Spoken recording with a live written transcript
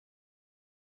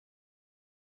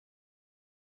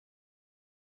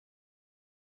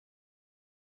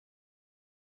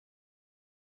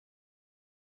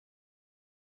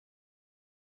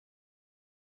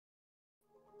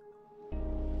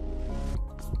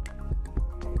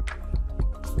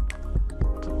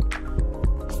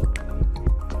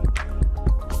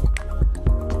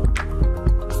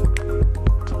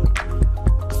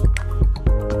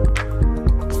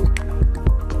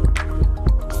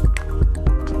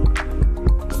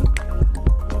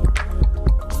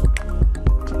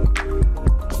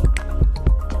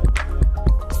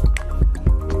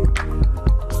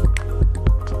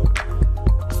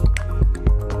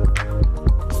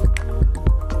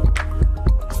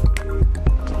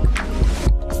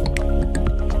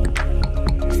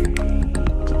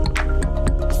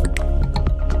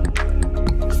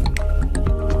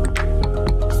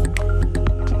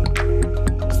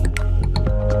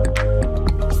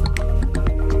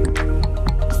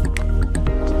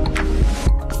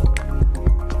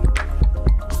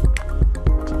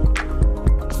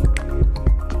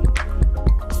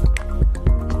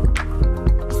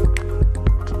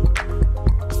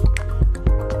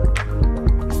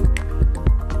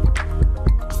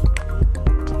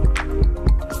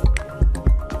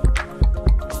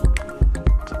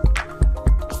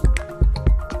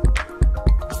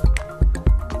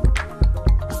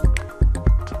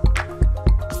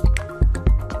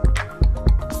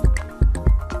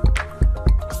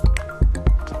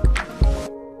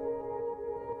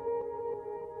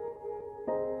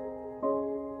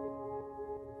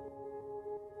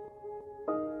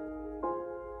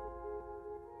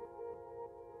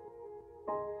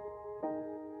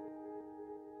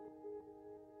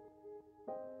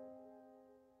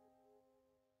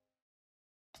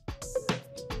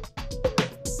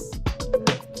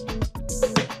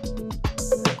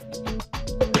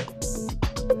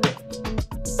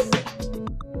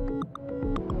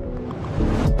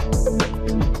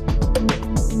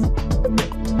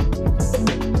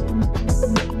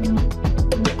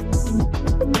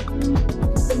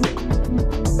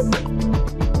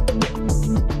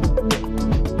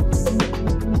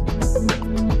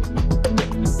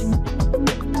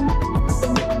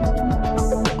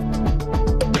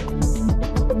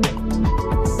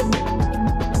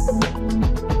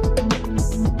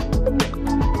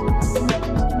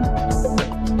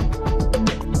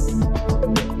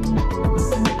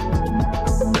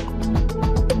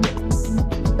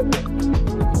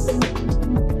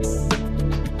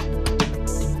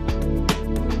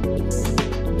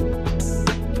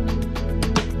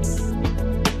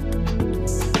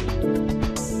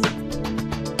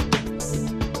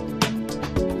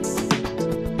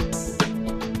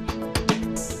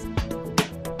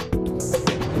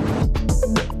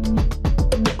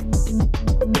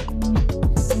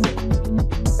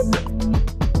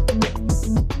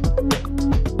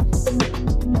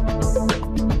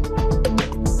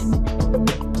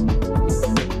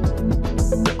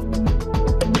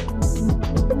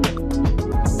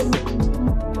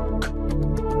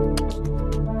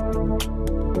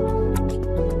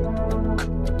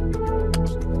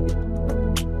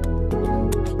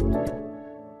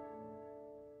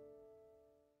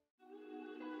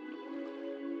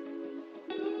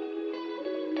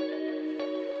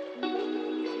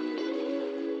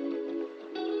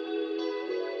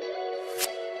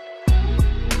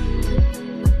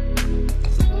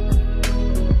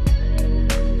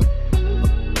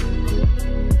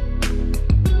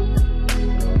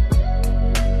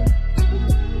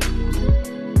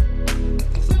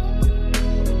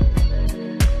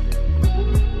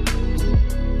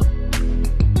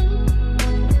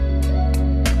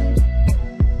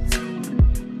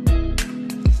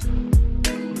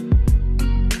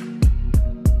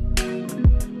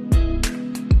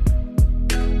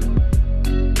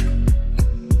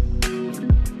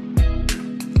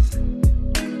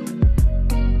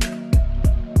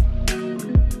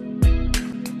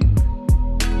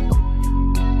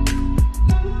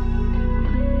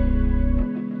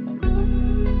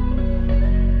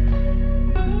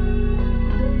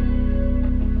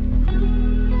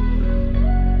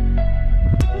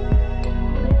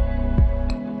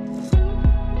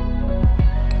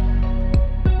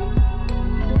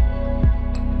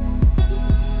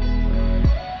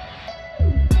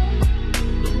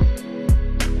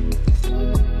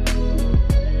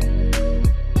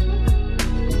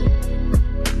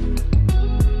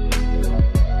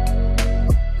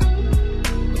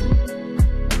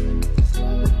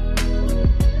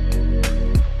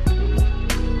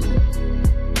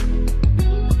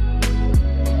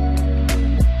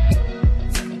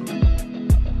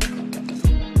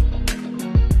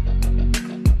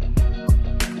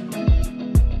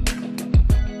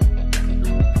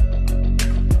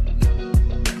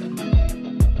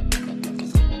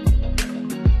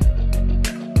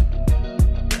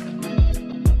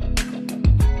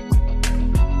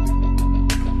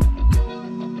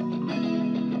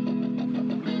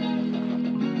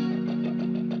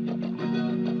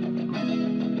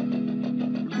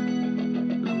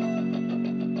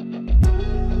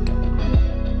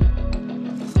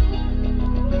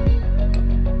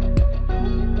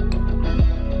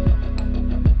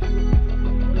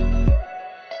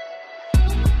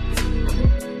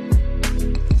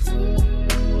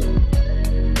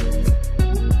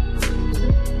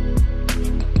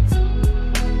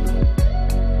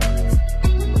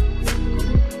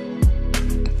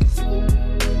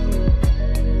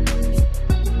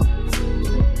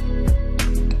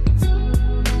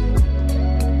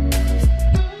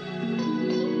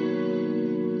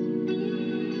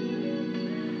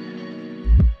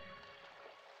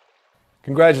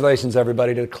Congratulations,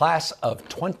 everybody, to the class of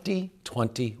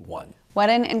 2021. What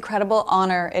an incredible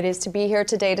honor it is to be here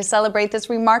today to celebrate this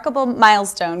remarkable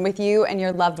milestone with you and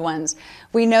your loved ones.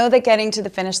 We know that getting to the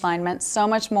finish line meant so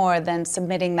much more than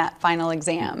submitting that final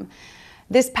exam.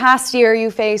 This past year, you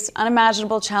faced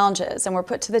unimaginable challenges and were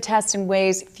put to the test in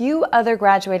ways few other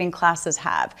graduating classes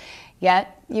have.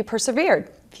 Yet, you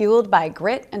persevered, fueled by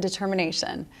grit and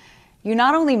determination. You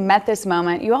not only met this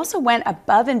moment, you also went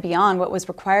above and beyond what was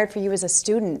required for you as a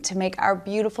student to make our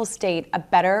beautiful state a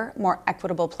better, more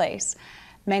equitable place.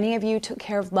 Many of you took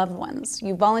care of loved ones.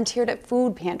 You volunteered at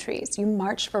food pantries. You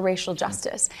marched for racial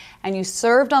justice. And you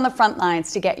served on the front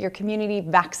lines to get your community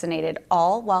vaccinated,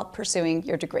 all while pursuing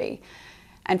your degree.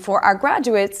 And for our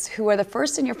graduates, who are the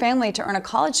first in your family to earn a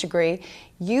college degree,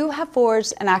 you have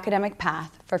forged an academic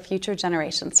path for future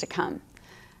generations to come.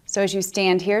 So as you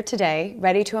stand here today,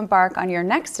 ready to embark on your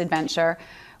next adventure,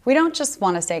 we don't just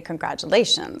want to say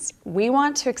congratulations. We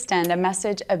want to extend a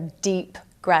message of deep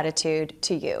gratitude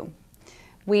to you.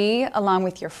 We, along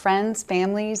with your friends,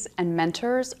 families, and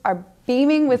mentors, are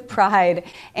beaming with pride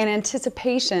and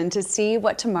anticipation to see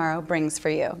what tomorrow brings for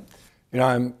you. You know,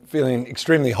 I'm feeling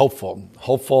extremely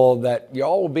hopeful that you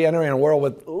all will be entering a world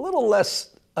with a little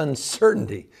less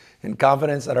uncertainty and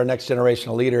confidence that our next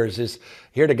generation of leaders is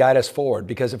here to guide us forward.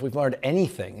 Because if we've learned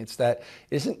anything, it's that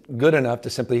it isn't good enough to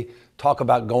simply talk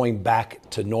about going back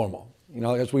to normal. You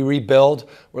know, as we rebuild,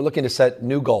 we're looking to set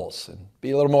new goals and be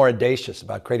a little more audacious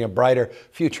about creating a brighter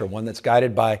future, one that's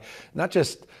guided by not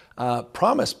just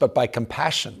promise, but by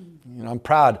compassion. You know, I'm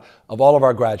proud of all of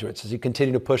our graduates as you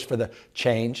continue to push for the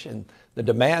change and the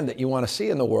demand that you want to see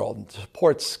in the world, and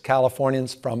supports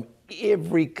Californians from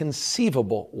every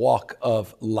conceivable walk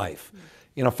of life.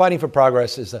 You know, fighting for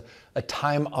progress is a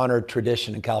time-honored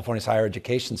tradition in California's higher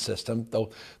education system, though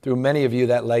through many of you,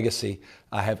 that legacy,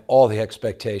 I have all the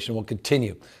expectation will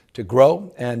continue to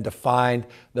grow and define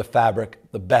the fabric,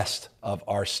 the best of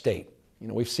our state. You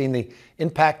know, we've seen the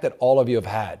impact that all of you have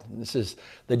had. This is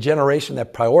the generation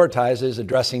that prioritizes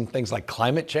addressing things like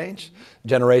climate change, a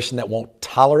generation that won't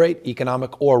tolerate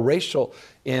economic or racial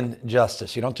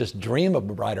injustice. You don't just dream of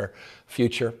a brighter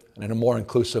future and in a more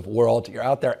inclusive world. You're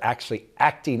out there actually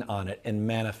acting on it and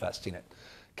manifesting it.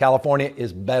 California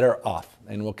is better off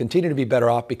and will continue to be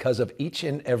better off because of each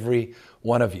and every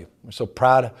one of you. We're so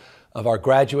proud of our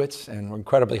graduates, and we're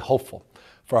incredibly hopeful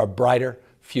for our brighter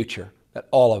future that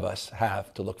all of us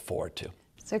have to look forward to.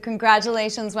 So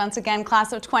congratulations once again,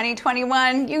 class of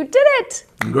 2021. You did it!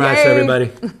 Congrats, Yay.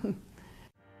 everybody.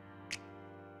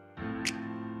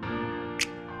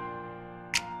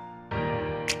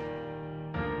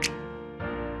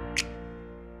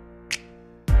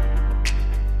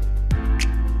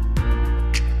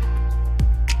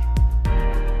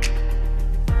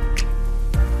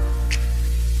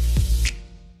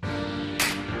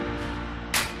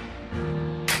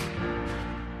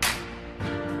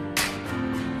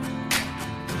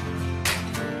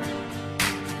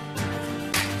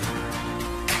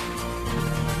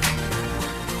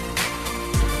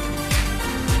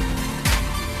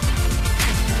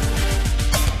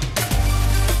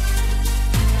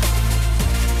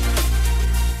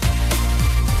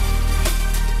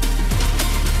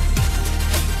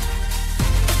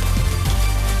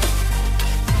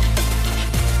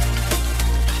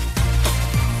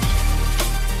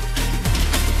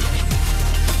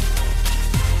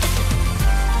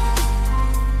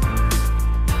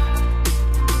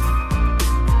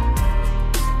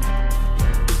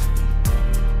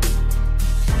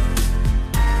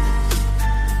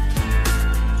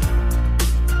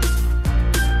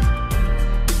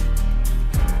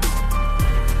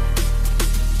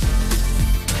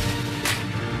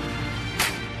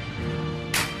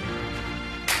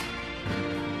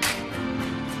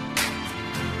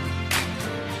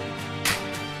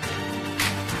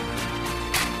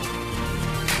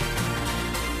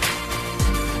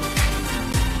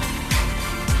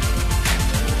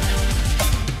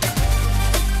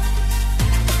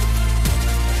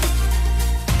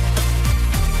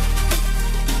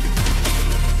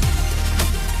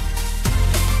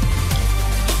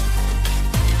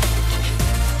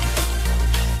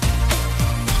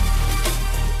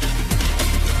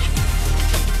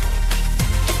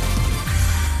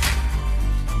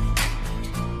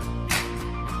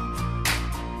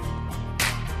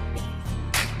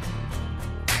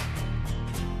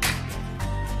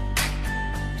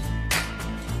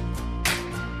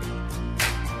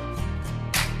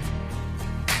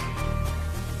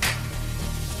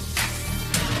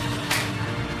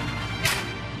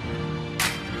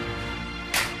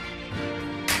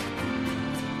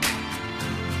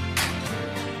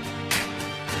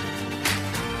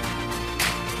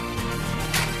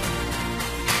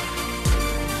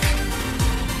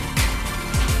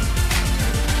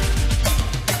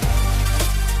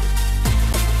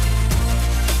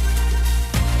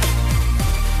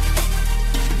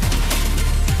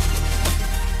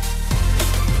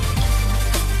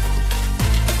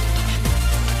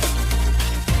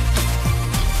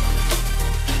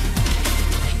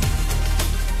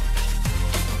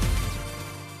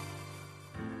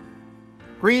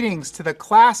 Greetings to the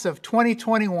class of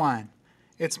 2021.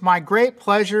 It's my great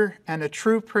pleasure and a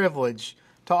true privilege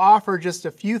to offer just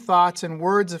a few thoughts and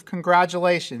words of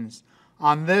congratulations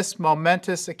on this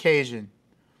momentous occasion.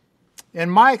 In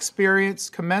my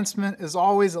experience, commencement is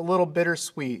always a little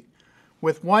bittersweet,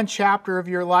 with one chapter of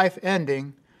your life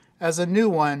ending as a new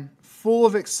one, full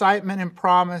of excitement and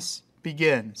promise,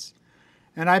 begins.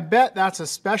 And I bet that's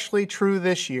especially true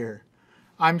this year.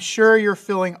 I'm sure you're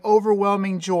feeling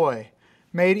overwhelming joy,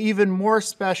 made even more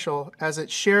special as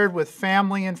it's shared with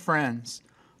family and friends,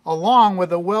 along with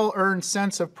a well-earned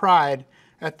sense of pride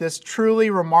at this truly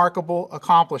remarkable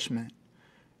accomplishment.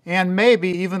 And maybe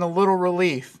even a little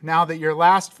relief now that your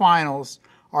last finals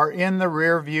are in the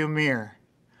rear-view mirror.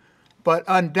 But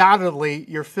undoubtedly,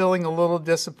 you're feeling a little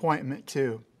disappointment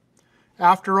too.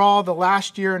 After all, the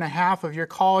last year and a half of your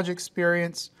college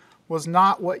experience was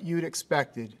not what you'd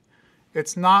expected.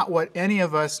 It's not what any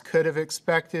of us could have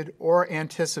expected or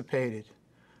anticipated.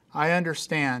 I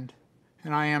understand,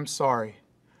 and I am sorry.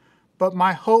 But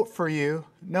my hope for you,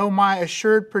 no, my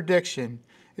assured prediction,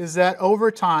 is that over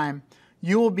time,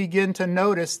 you will begin to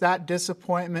notice that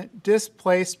disappointment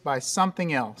displaced by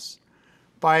something else,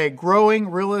 by a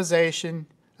growing realization,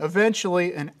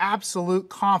 eventually an absolute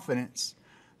confidence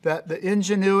that the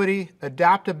ingenuity,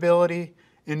 adaptability,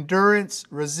 endurance,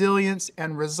 resilience,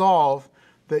 and resolve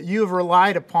that you have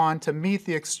relied upon to meet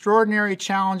the extraordinary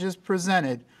challenges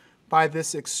presented by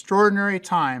this extraordinary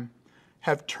time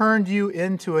have turned you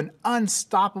into an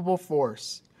unstoppable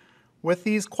force. With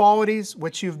these qualities,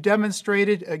 which you've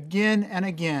demonstrated again and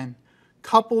again,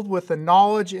 coupled with the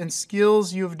knowledge and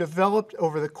skills you have developed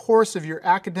over the course of your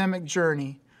academic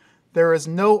journey, there is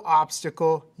no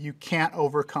obstacle you can't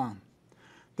overcome.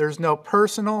 There's no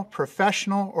personal,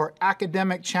 professional, or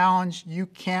academic challenge you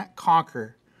can't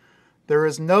conquer. There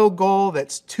is no goal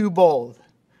that's too bold.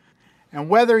 And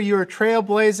whether you are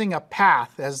trailblazing a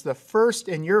path as the first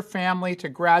in your family to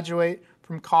graduate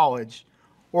from college,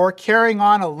 or carrying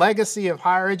on a legacy of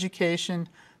higher education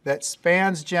that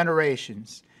spans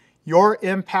generations, your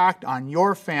impact on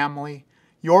your family,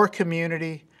 your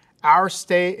community, our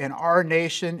state, and our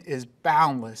nation is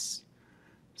boundless.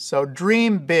 So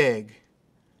dream big,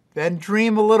 then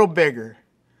dream a little bigger.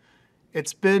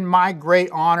 It's been my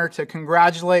great honor to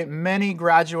congratulate many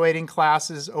graduating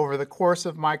classes over the course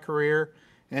of my career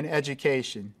in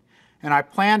education, and I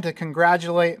plan to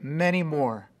congratulate many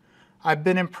more. I've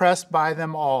been impressed by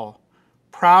them all,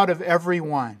 proud of every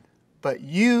one, but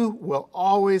you will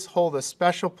always hold a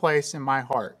special place in my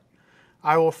heart.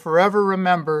 I will forever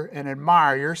remember and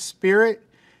admire your spirit,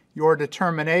 your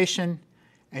determination,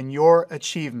 and your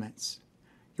achievements.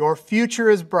 Your future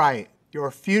is bright. Your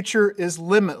future is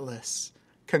limitless.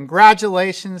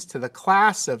 Congratulations to the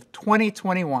class of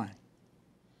 2021.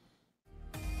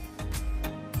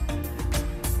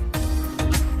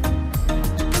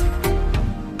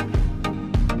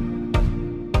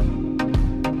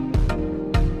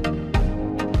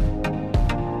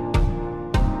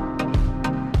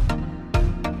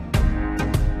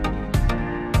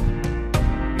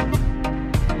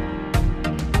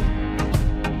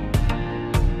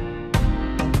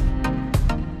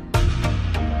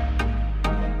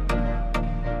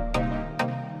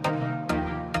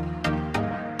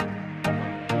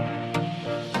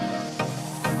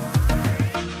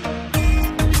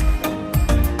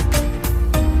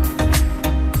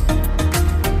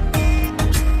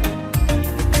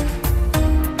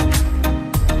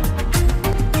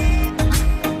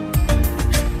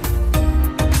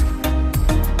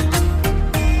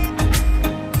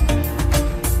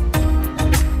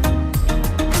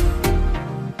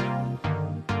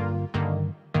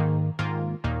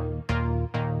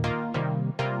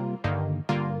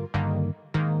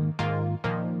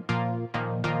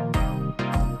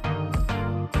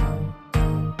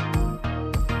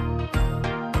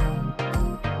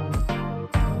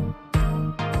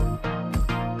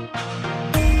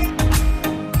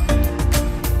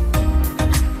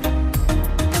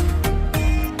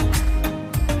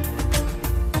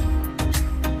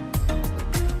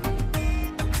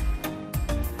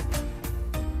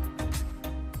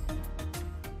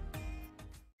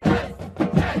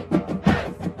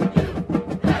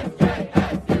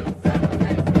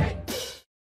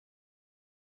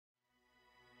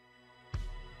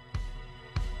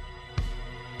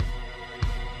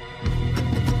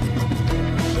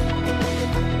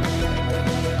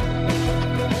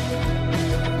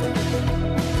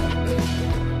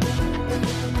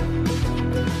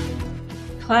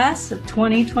 Class of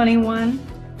 2021,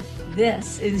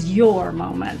 this is your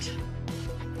moment.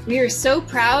 We are so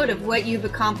proud of what you've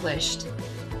accomplished.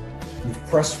 You've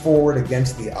pressed forward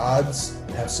against the odds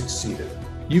and have succeeded.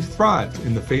 You've thrived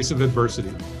in the face of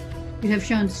adversity. You have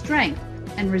shown strength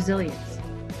and resilience.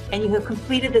 And you have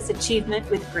completed this achievement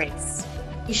with grace.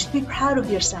 You should be proud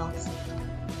of yourselves.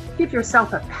 Give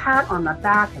yourself a pat on the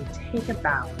back and take a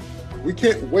bow. We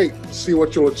can't wait to see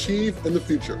what you'll achieve in the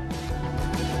future.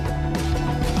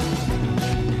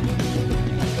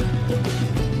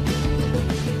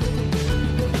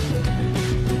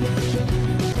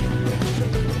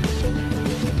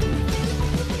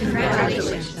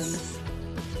 Congratulations.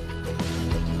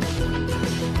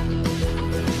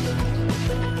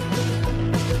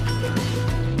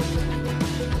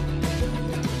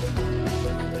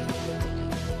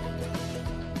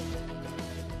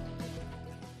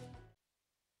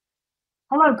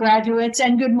 Hello, graduates,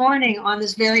 and good morning on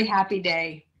this very happy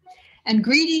day. And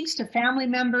greetings to family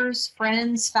members,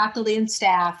 friends, faculty, and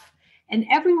staff, and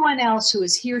everyone else who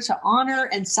is here to honor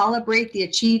and celebrate the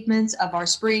achievements of our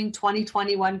spring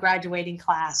 2021 graduating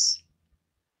class.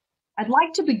 I'd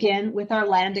like to begin with our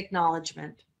land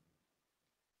acknowledgement.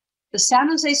 The San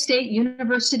Jose State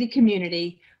University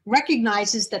community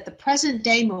recognizes that the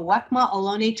present-day Muwekma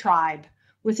Ohlone tribe,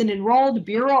 with an enrolled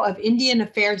Bureau of Indian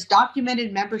Affairs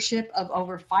documented membership of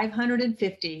over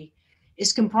 550,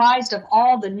 is comprised of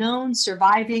all the known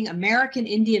surviving American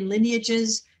Indian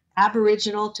lineages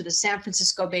aboriginal to the San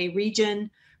Francisco Bay region,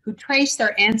 who trace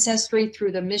their ancestry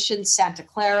through the missions Santa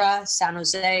Clara, San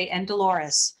Jose, and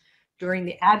Dolores during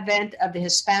the advent of the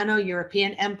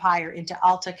Hispano-European Empire into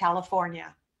Alta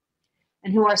California,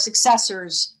 and who are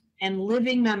successors and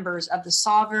living members of the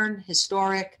sovereign,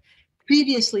 historic,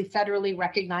 previously federally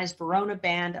recognized Verona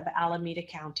Band of Alameda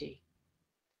County.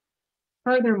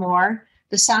 Furthermore,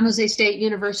 the San Jose State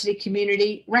University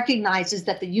community recognizes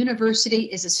that the university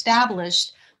is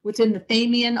established within the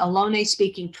Thamian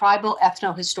Ohlone-speaking tribal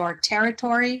ethno-historic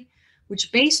territory,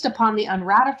 which, based upon the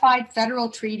unratified federal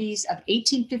treaties of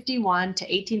 1851 to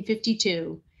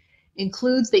 1852,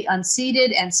 includes the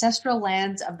unceded ancestral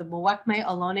lands of the Muwekma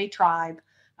Ohlone tribe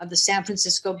of the San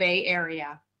Francisco Bay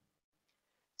Area.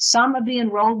 Some of the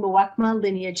enrolled Muwekma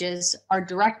lineages are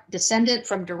descended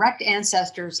from direct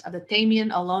ancestors of the Thamian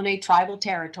Ohlone tribal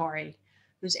territory,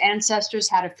 whose ancestors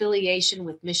had affiliation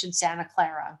with Mission Santa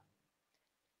Clara.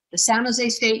 The San Jose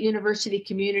State University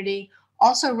community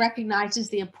also recognizes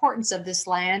the importance of this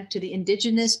land to the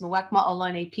indigenous Muwekma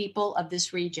Ohlone people of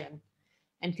this region,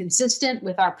 and consistent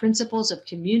with our principles of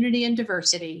community and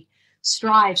diversity,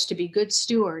 strives to be good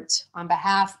stewards on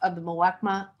behalf of the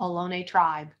Muwekma Ohlone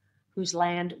tribe, whose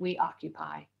land we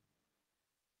occupy.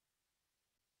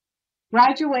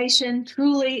 Graduation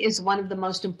truly is one of the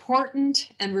most important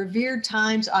and revered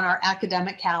times on our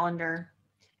academic calendar.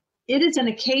 It is an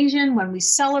occasion when we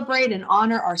celebrate and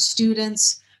honor our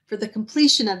students for the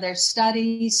completion of their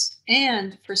studies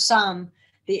and, for some,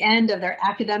 the end of their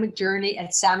academic journey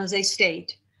at San Jose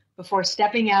State before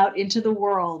stepping out into the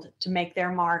world to make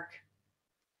their mark.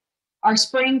 Our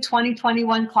spring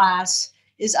 2021 class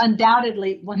is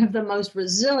undoubtedly one of the most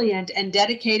resilient and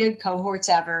dedicated cohorts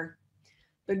ever.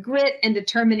 The grit and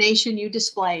determination you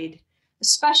displayed,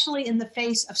 especially in the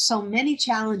face of so many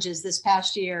challenges this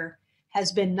past year,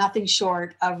 has been nothing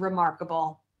short of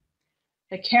remarkable.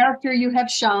 The character you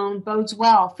have shown bodes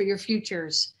well for your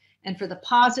futures and for the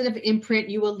positive imprint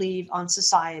you will leave on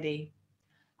society.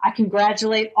 I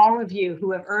congratulate all of you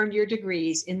who have earned your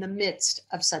degrees in the midst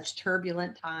of such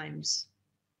turbulent times.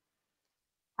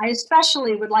 I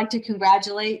especially would like to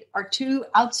congratulate our two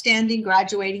outstanding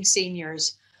graduating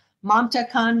seniors, Mamta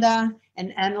Kanda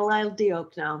and Anilal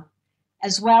Diokno,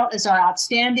 as well as our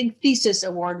outstanding thesis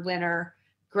award winner,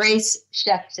 Grace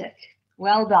Shefcik.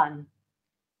 Well done.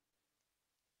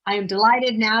 I am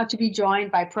delighted now to be joined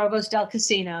by Provost Del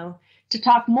Casino to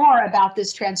talk more about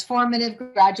this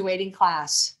transformative graduating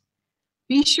class.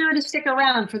 Be sure to stick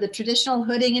around for the traditional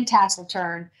hooding and tassel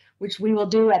turn, which we will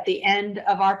do at the end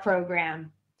of our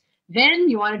program. Vin,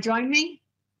 you want to join me?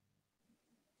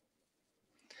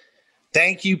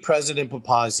 Thank you, President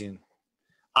Papazian.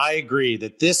 I agree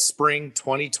that this spring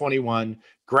 2021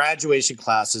 graduation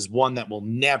class is one that will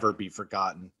never be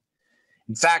forgotten.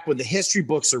 In fact, when the history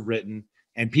books are written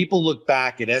and people look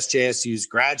back at SJSU's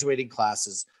graduating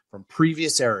classes from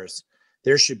previous eras,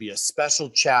 there should be a special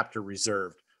chapter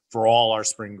reserved for all our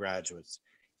spring graduates.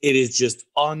 It is just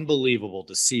unbelievable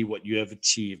to see what you have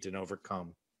achieved and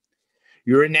overcome.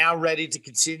 You are now ready to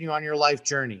continue on your life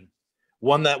journey,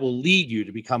 one that will lead you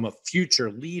to become a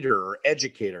future leader or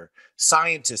educator,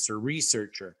 scientist or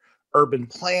researcher, urban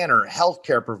planner,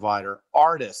 healthcare provider,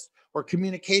 artist, or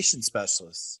communication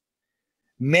specialist.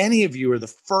 Many of you are the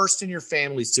first in your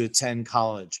families to attend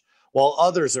college, while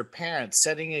others are parents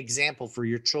setting an example for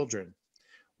your children.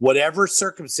 Whatever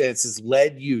circumstances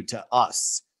led you to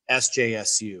us,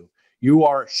 SJSU, you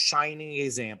are shining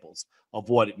examples of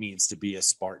what it means to be a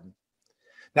Spartan.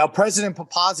 Now, President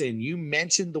Papazian, you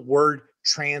mentioned the word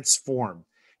transform,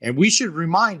 and we should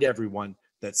remind everyone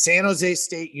that San Jose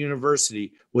State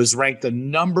University was ranked the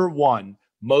 #1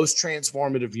 most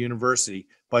transformative university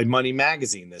by Money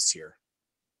Magazine this year.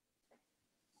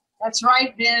 That's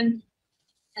right, Ben.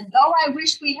 And though I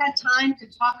wish we had time to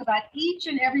talk about each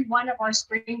and every one of our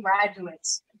spring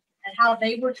graduates and how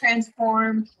they were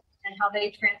transformed and how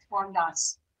they transformed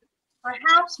us,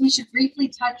 perhaps we should briefly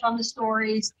touch on the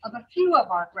stories of a few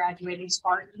of our graduating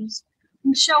Spartans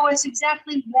who show us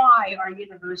exactly why our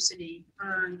university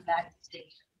earned that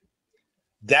distinction.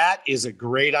 That is a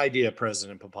great idea,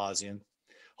 President Papazian.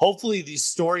 Hopefully these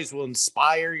stories will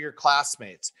inspire your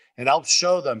classmates and help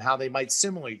show them how they might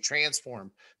similarly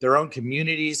transform their own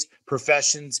communities,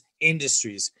 professions,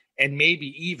 industries, and maybe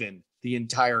even the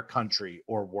entire country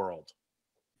or world.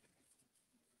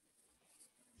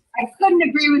 I couldn't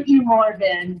agree with you more,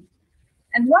 Ben.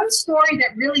 And one story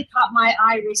that really caught my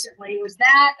eye recently was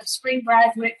that of spring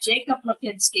graduate Jacob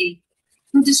Lipinski,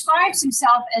 who describes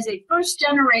himself as a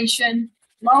first-generation,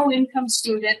 low-income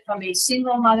student from a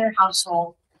single-mother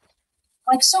household.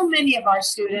 Like so many of our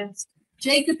students,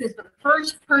 Jacob is the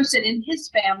first person in his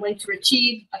family to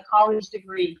achieve a college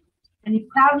degree, and he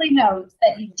proudly notes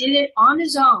that he did it on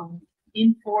his own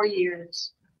in 4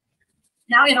 years.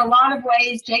 Now, in a lot of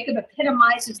ways, Jacob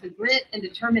epitomizes the grit and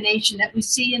determination that we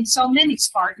see in so many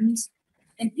Spartans,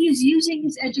 and he is using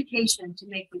his education to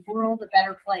make the world a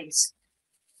better place.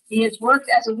 He has worked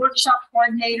as a workshop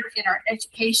coordinator in our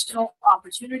Educational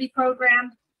Opportunity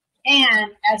Program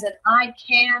and as an I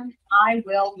Can, I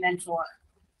Will mentor.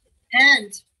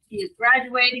 And he is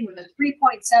graduating with a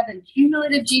 3.7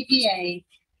 cumulative GPA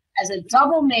as a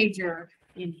double major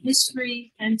in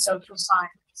history and social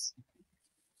science.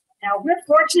 Now, we're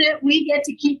fortunate we get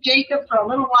to keep Jacob for a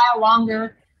little while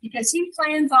longer because he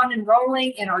plans on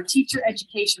enrolling in our teacher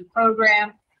education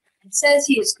program and says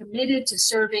he is committed to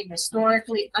serving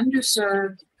historically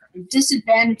underserved and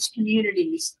disadvantaged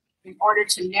communities in order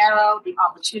to narrow the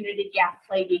opportunity gap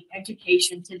plaguing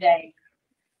education today.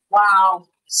 Wow,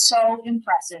 so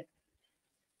impressive.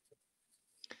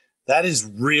 That is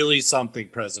really something,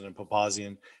 President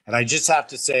Papazian. And I just have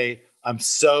to say, I'm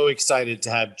so excited to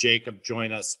have Jacob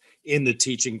join us in the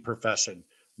teaching profession.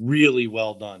 Really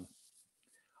well done.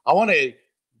 I want to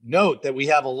note that we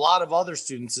have a lot of other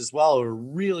students as well who are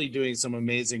really doing some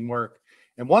amazing work.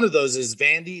 And one of those is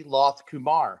Vandy Loth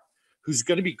Kumar, who's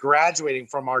going to be graduating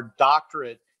from our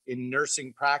doctorate in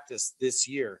nursing practice this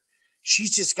year.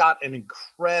 She's just got an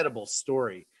incredible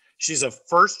story. She's a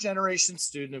first-generation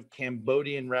student of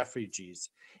Cambodian refugees,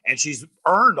 and she's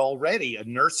earned already a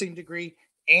nursing degree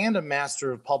and a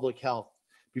Master of Public Health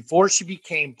before she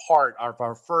became part of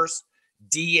our first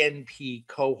DNP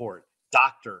cohort,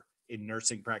 Doctor in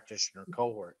Nursing Practitioner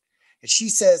cohort. And she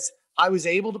says, I was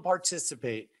able to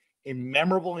participate in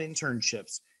memorable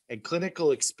internships and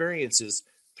clinical experiences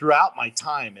throughout my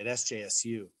time at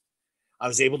SJSU. I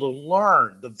was able to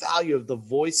learn the value of the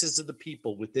voices of the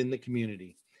people within the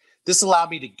community. This allowed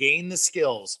me to gain the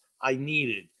skills I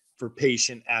needed for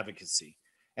patient advocacy.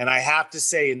 And I have to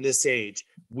say, in this age,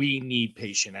 we need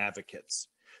patient advocates.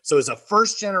 So as a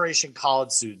first-generation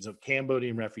college student of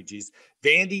Cambodian refugees,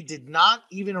 Vandy did not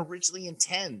even originally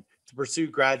intend to pursue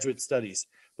graduate studies,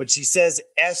 but she says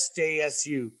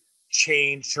SJSU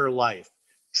changed her life,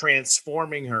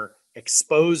 transforming her,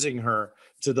 exposing her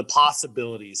to the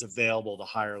possibilities available to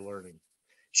higher learning.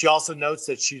 She also notes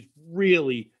that she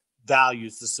really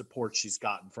values the support she's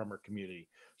gotten from her community.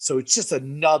 So it's just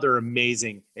another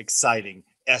amazing, exciting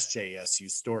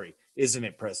SJSU story, isn't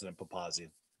it, President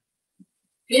Papazian?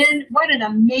 Ben, what an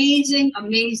amazing,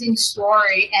 amazing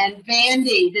story. And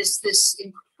Vandy, this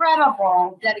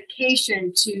incredible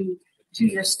dedication to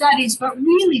your studies, but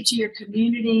really to your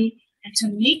community and to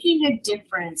making a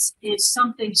difference is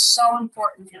something so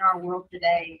important in our world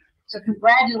today. So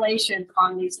congratulations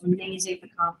on these amazing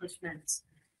accomplishments.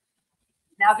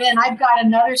 Now, Ben, I've got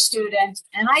another student,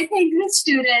 and I think this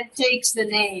student takes the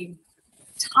name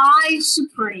Ty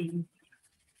Supreme.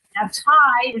 Now,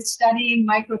 Ty is studying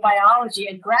microbiology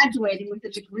and graduating with a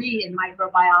degree in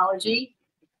microbiology.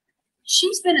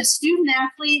 She's been a student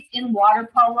athlete in water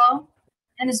polo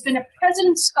and has been a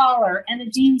President's Scholar and a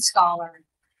Dean Scholar.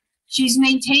 She's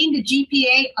maintained a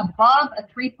GPA above a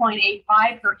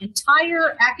 3.85 her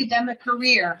entire academic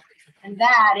career, and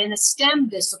that in a STEM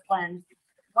discipline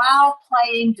while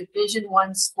playing Division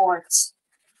I sports.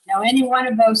 Now, any one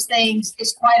of those things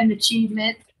is quite an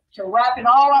achievement. To wrap it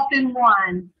all up in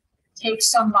one takes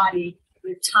somebody with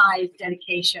their tithe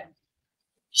dedication.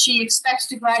 She expects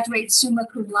to graduate summa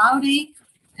cum laude,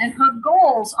 and her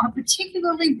goals are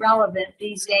particularly relevant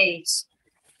these days.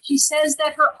 She says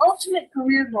that her ultimate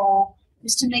career goal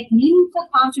is to make meaningful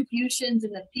contributions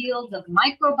in the fields of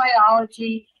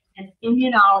microbiology and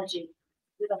immunology,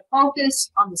 with a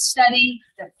focus on the study,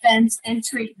 defense, and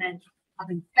treatment of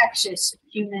infectious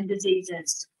human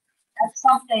diseases. That's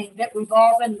something that we've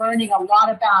all been learning a lot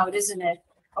about, isn't it,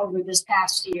 over this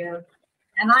past year?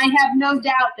 And I have no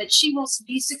doubt that she will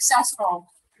be successful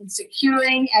in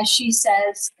securing, as she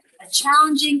says, a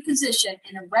challenging position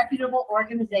in a reputable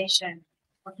organization,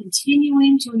 or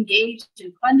continuing to engage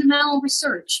in fundamental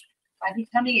research by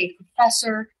becoming a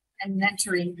professor and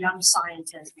mentoring young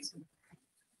scientists.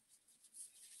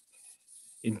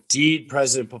 Indeed,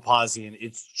 President Papazian,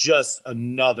 it's just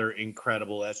another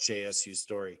incredible SJSU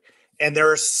story. And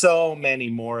there are so many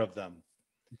more of them.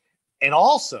 And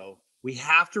also, we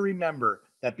have to remember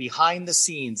that behind the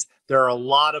scenes, there are a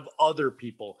lot of other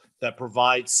people that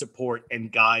provide support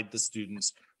and guide the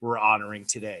students we're honoring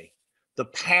today. The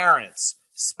parents,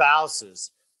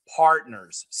 spouses,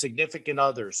 partners, significant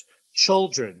others,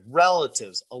 children,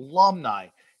 relatives, alumni,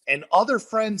 and other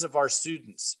friends of our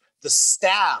students, the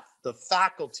staff, the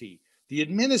faculty, the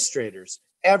administrators,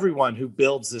 everyone who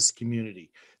builds this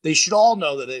community. They should all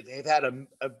know that they've had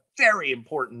a very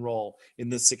important role in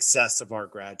the success of our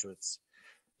graduates.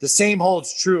 The same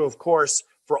holds true, of course,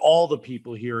 for all the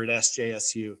people here at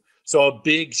SJSU. So a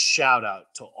big shout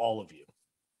out to all of you.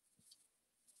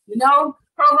 You know,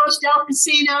 Provost Del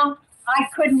Casino, I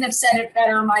couldn't have said it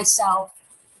better myself.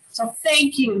 So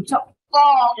thank you to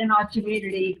all in our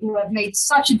community who have made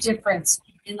such a difference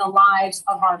in the lives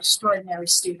of our extraordinary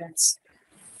students.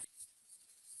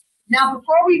 Now,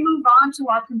 before we move on to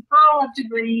our conferral of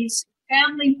degrees,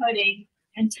 family hooding,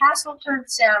 and tassel turn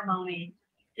ceremony,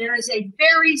 there is a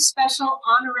very special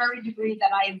honorary degree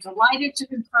that I am delighted to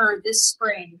confer this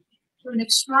spring to an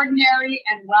extraordinary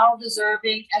and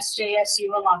well-deserving SJSU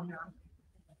alumna.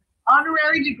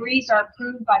 Honorary degrees are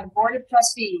approved by the Board of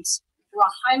Trustees through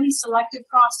a highly selective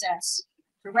process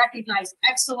to recognize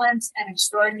excellence and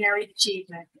extraordinary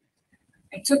achievement.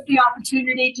 I took the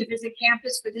opportunity to visit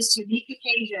campus for this unique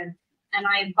occasion, and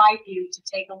I invite you to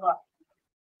take a look.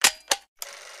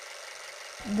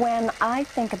 When I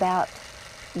think about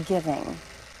giving,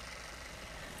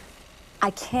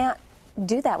 I can't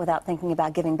do that without thinking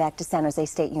about giving back to San Jose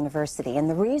State University. And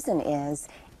the reason is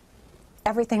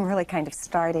everything really kind of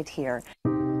started here.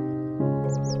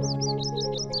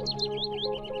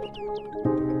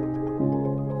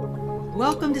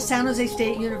 Welcome to San Jose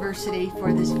State University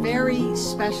for this very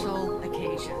special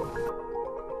occasion.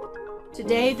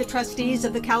 Today, the trustees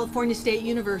of the California State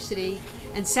University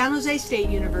and San Jose State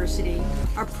University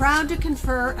are proud to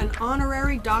confer an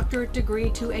honorary doctorate degree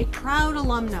to a proud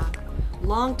alumna,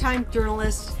 longtime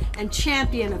journalist, and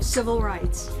champion of civil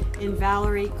rights in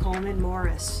Valerie Coleman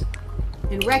Morris.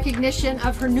 In recognition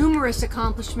of her numerous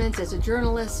accomplishments as a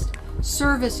journalist,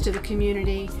 service to the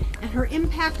community, and her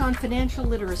impact on financial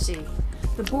literacy,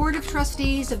 the Board of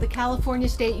Trustees of the California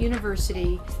State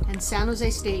University and San Jose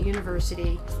State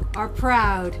University are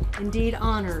proud, indeed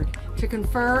honored, to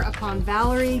confer upon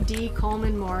Valerie D.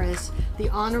 Coleman Morris the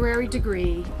honorary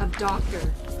degree of Doctor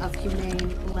of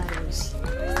Humane Letters.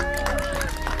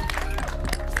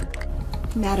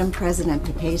 Madam President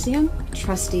Papazian,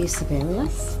 Trustee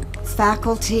Sebelius,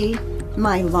 faculty,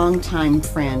 my longtime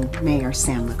friend, Mayor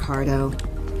Sam Ricardo,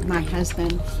 my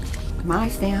husband, my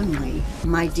family,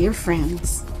 my dear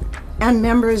friends, and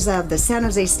members of the San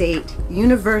Jose State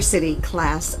University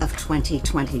class of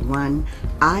 2021,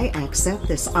 I accept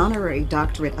this honorary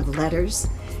doctorate of letters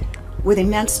with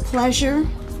immense pleasure,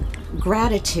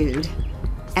 gratitude,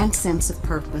 and sense of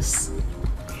purpose.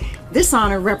 This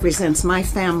honor represents my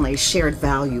family's shared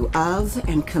value of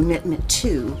and commitment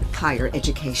to higher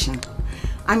education.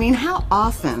 I mean, how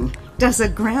often does a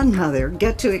grandmother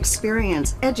get to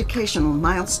experience educational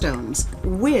milestones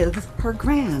with her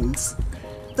grands?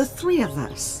 The three of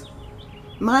us.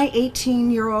 My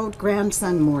 18-year-old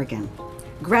grandson, Morgan,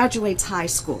 graduates high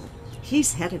school.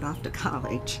 He's headed off to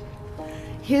college.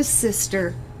 His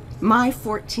sister, my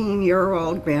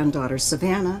 14-year-old granddaughter,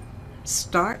 Savannah,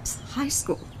 starts high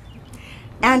school.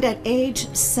 And at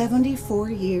age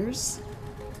 74 years,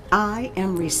 I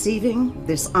am receiving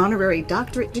this honorary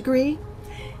doctorate degree.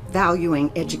 Valuing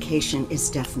education is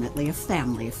definitely a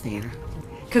family affair.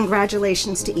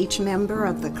 Congratulations to each member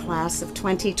of the class of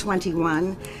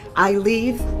 2021. I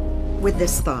leave with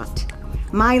this thought.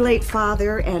 My late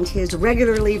father and his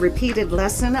regularly repeated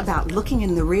lesson about looking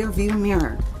in the rearview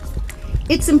mirror.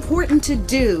 It's important to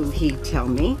do, he'd tell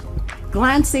me,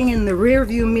 Glancing in the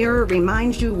rearview mirror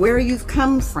reminds you where you've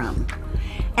come from.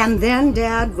 And then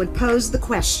Dad would pose the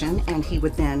question, and he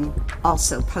would then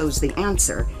also pose the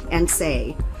answer and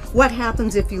say, what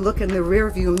happens if you look in the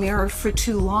rearview mirror for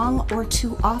too long or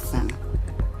too often?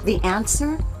 The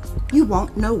answer? You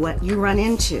won't know what you run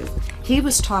into. He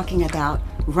was talking about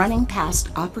running past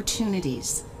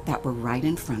opportunities that were right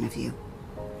in front of you.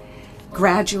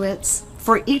 Graduates,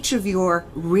 for each of your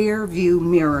rear view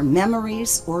mirror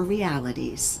memories or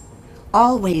realities,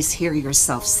 always hear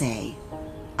yourself say,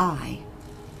 I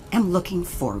am looking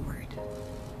forward.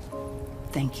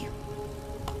 Thank you.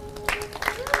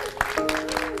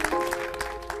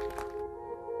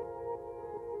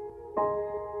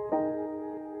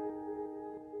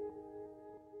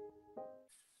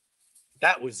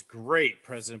 That was great,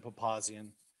 President Papazian.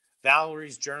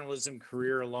 Valerie's journalism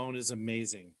career alone is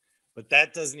amazing, but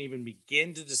that doesn't even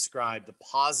begin to describe the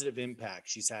positive impact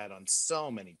she's had on so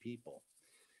many people.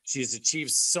 She has achieved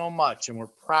so much, and we're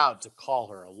proud to call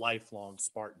her a lifelong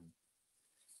Spartan.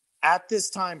 At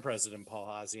this time, President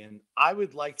Papazian, I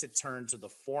would like to turn to the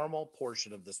formal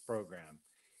portion of this program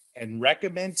and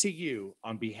recommend to you,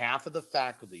 on behalf of the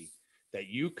faculty, that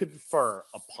you confer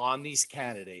upon these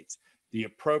candidates the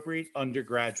appropriate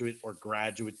undergraduate or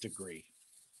graduate degree.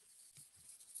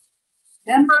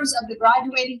 Members of the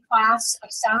graduating class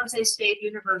of San Jose State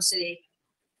University,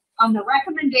 on the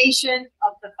recommendation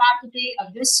of the faculty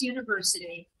of this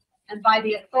university and by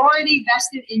the authority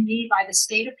vested in me by the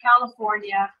state of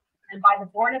California and by the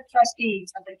Board of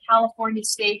Trustees of the California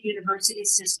State University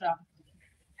system,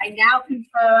 I now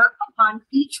confer upon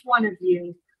each one of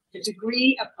you the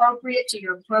degree appropriate to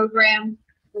your program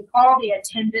with all the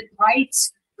attendant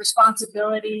rights,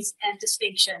 responsibilities, and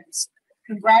distinctions.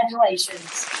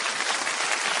 Congratulations.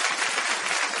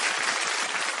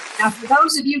 Now, for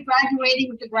those of you graduating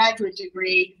with a graduate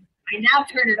degree, I now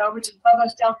turn it over to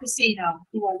Provost Del Casino,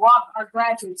 who will walk our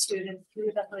graduate students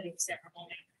through the hooding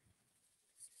ceremony.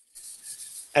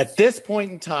 At this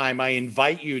point in time, I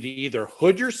invite you to either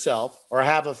hood yourself or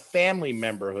have a family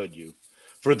member hood you.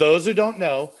 For those who don't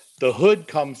know, the hood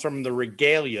comes from the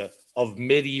regalia of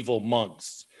medieval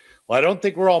monks. Well, I don't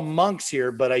think we're all monks here,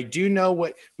 but I do know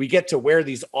what we get to wear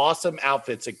these awesome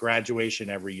outfits at graduation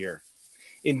every year.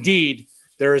 Indeed,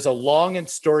 there is a long and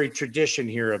storied tradition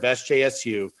here of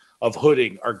SJSU of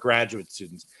hooding our graduate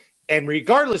students. And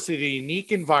regardless of the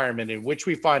unique environment in which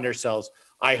we find ourselves,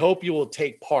 I hope you will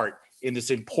take part in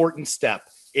this important step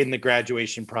in the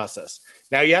graduation process.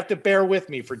 Now, you have to bear with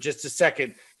me for just a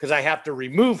second because I have to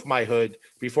remove my hood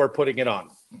before putting it on.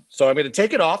 So I'm going to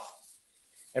take it off.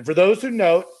 And for those who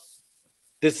note,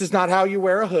 this is not how you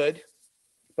wear a hood,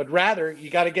 but rather you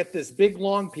got to get this big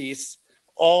long piece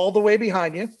all the way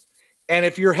behind you. And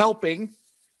if you're helping,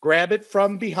 grab it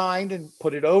from behind and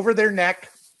put it over their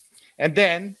neck. And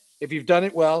then if you've done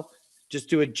it well, just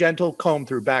do a gentle comb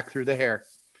back through the hair.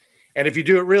 And if you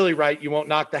do it really right, you won't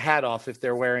knock the hat off if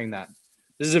they're wearing that.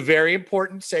 This is a very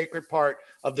important, sacred part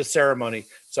of the ceremony.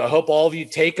 So I hope all of you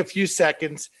take a few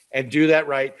seconds and do that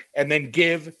right, and then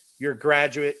give your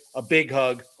graduate a big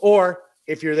hug, or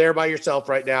if you're there by yourself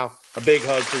right now, a big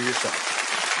hug for yourself.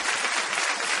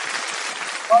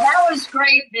 Well, that was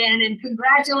great, Ben, and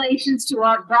congratulations to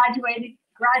our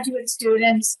graduate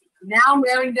students now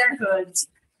wearing their hoods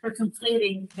for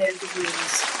completing their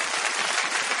degrees.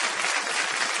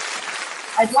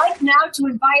 I'd like now to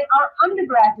invite our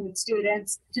undergraduate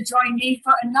students to join me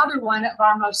for another one of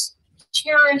our most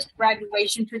cherished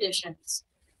graduation traditions.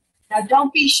 Now,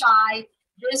 don't be shy.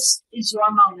 This is your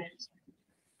moment.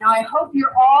 Now, I hope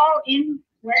you're all in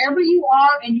wherever you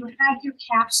are and you have your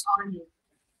caps on you.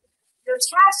 Your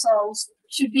tassels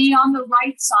should be on the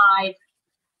right side.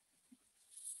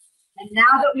 And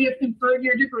now that we have conferred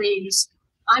your degrees,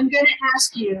 I'm going to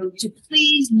ask you to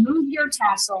please move your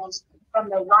tassels from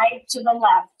the right to the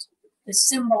left to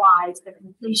symbolize the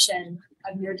completion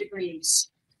of your degrees.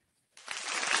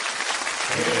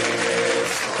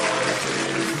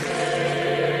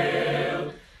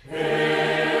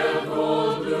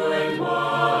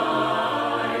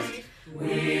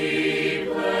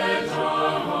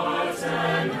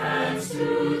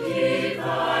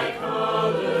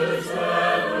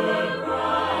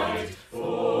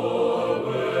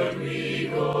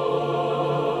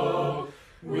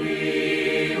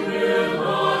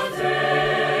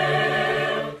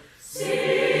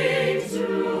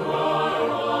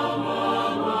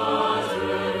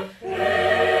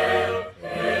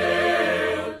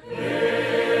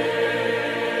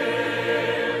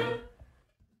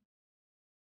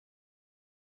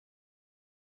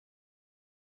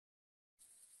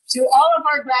 To all of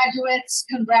our graduates,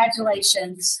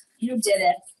 congratulations. You did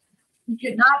it. We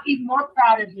could not be more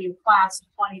proud of you, class of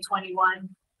 2021.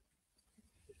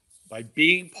 By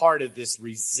being part of this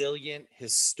resilient,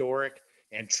 historic,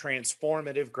 and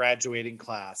transformative graduating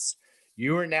class,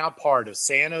 you are now part of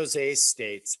San Jose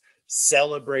State's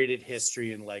celebrated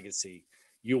history and legacy.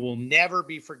 You will never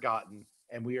be forgotten,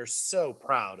 and we are so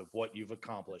proud of what you've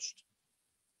accomplished.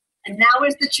 And now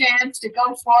is the chance to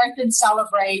go forth and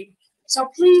celebrate. So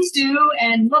please do,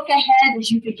 and look ahead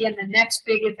as you begin the next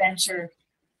big adventure.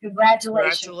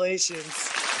 Congratulations. Congratulations.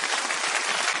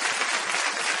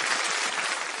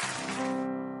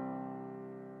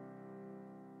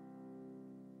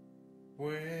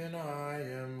 When I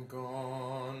am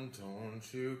gone, don't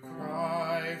you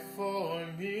cry for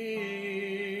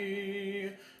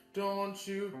me. Don't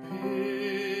you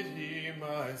pity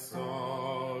my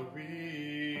sorry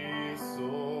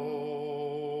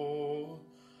soul.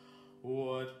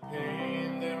 What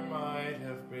pain there might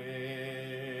have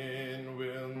been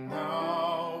will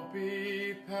now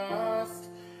be past,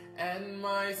 and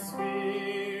my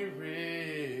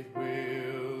spirit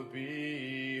will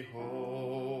be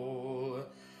whole.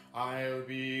 I'll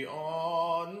be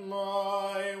on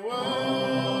my way.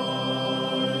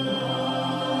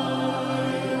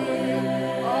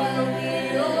 I'll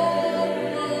be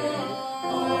on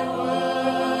my way.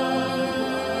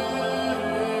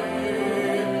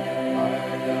 I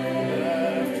have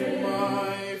left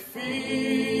my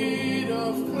feet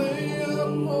of clay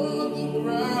upon the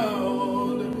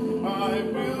ground. I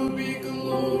will be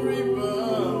glory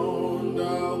bound.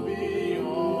 I'll be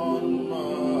on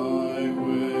my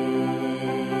way.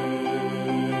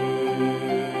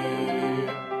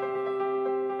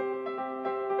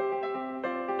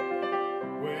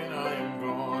 When I am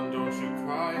gone, don't you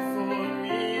cry for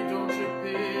me. Don't you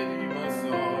pity my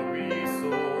sorry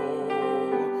soul.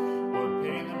 What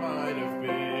pain there might have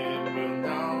been will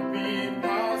now be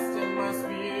past, and my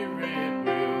spirit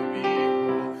will be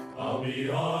whole. I'll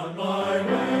be on my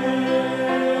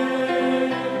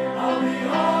way. I'll be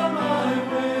on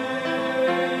my way.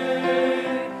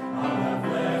 I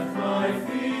have left my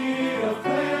feet of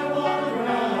clay upon the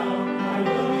ground. I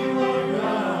will be going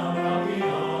round. I'll be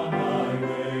on my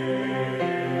way.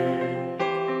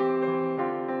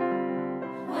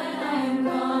 When I am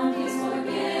gone, please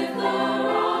forgive the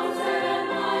wrongs that I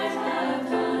might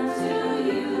have done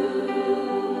to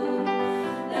you.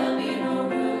 There'll be no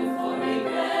room for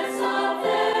regrets up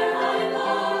there. I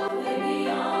love way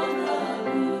beyond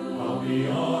the blue. I'll be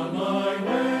on my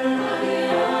way. I'll be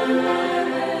on my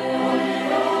way. I'll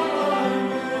be on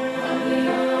my I'll be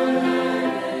on my way.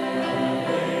 way.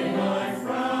 Lay my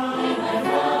frown. Lay my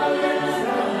father's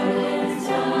burdens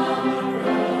down.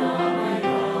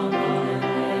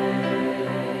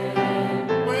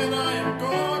 When I am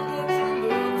gone, don't you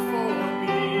look for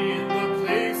me in the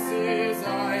places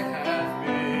I have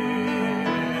been.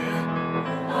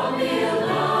 I'll be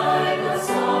alive, but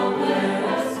somewhere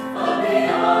else. I'll be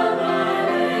on my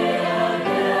way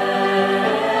again.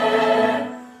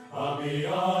 I'll be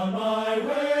on my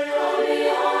way. I'll be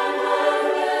on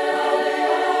my way.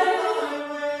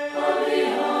 I'll be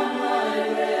on my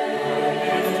way.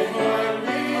 Lift my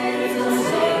wings and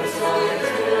Search search for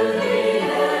for to the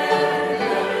end.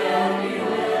 I'll be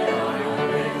on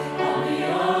my way. I'll be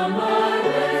on my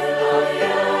way.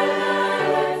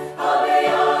 I'll be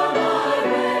on my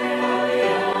way. I'll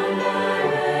be on my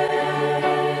way.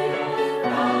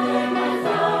 I'll lay my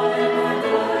crown and my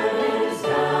burdens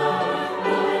down.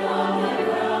 Put on the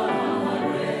ground on my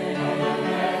way.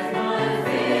 Left my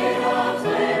feet of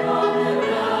clay on the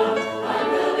ground. I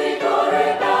will be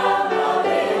glory bound. I'll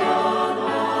be on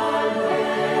my way.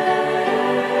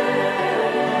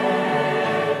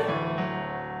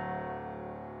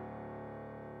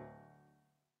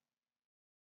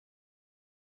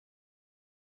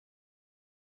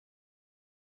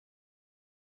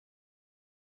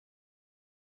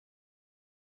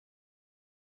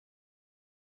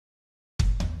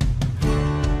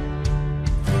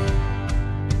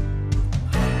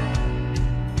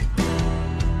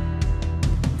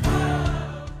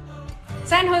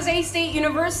 San Jose State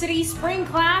University Spring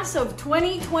Class of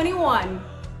 2021.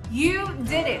 You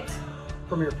did it.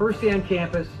 From your first day on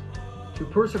campus to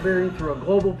persevering through a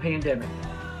global pandemic.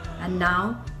 And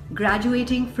now,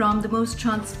 graduating from the most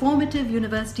transformative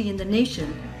university in the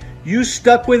nation. You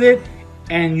stuck with it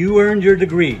and you earned your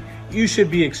degree. You should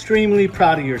be extremely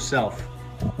proud of yourself.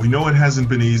 We know it hasn't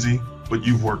been easy, but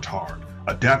you've worked hard,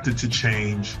 adapted to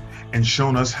change, and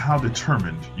shown us how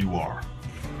determined you are.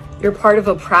 You're part of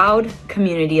a proud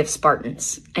community of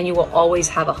Spartans, and you will always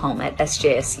have a home at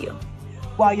SJSU.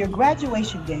 While your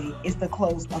graduation day is the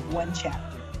close of one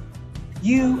chapter,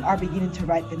 You are beginning to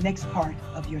write the next part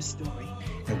of your story.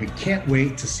 And we can't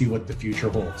wait to see what the future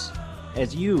holds.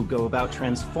 As you go about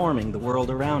transforming the world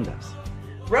around us.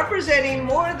 Representing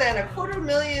more than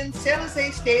 250,000 San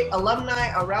Jose State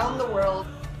alumni around the world.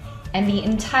 And the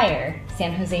entire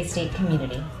San Jose State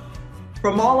community.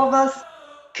 From all of us,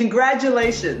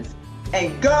 congratulations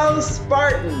and go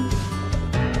Spartans!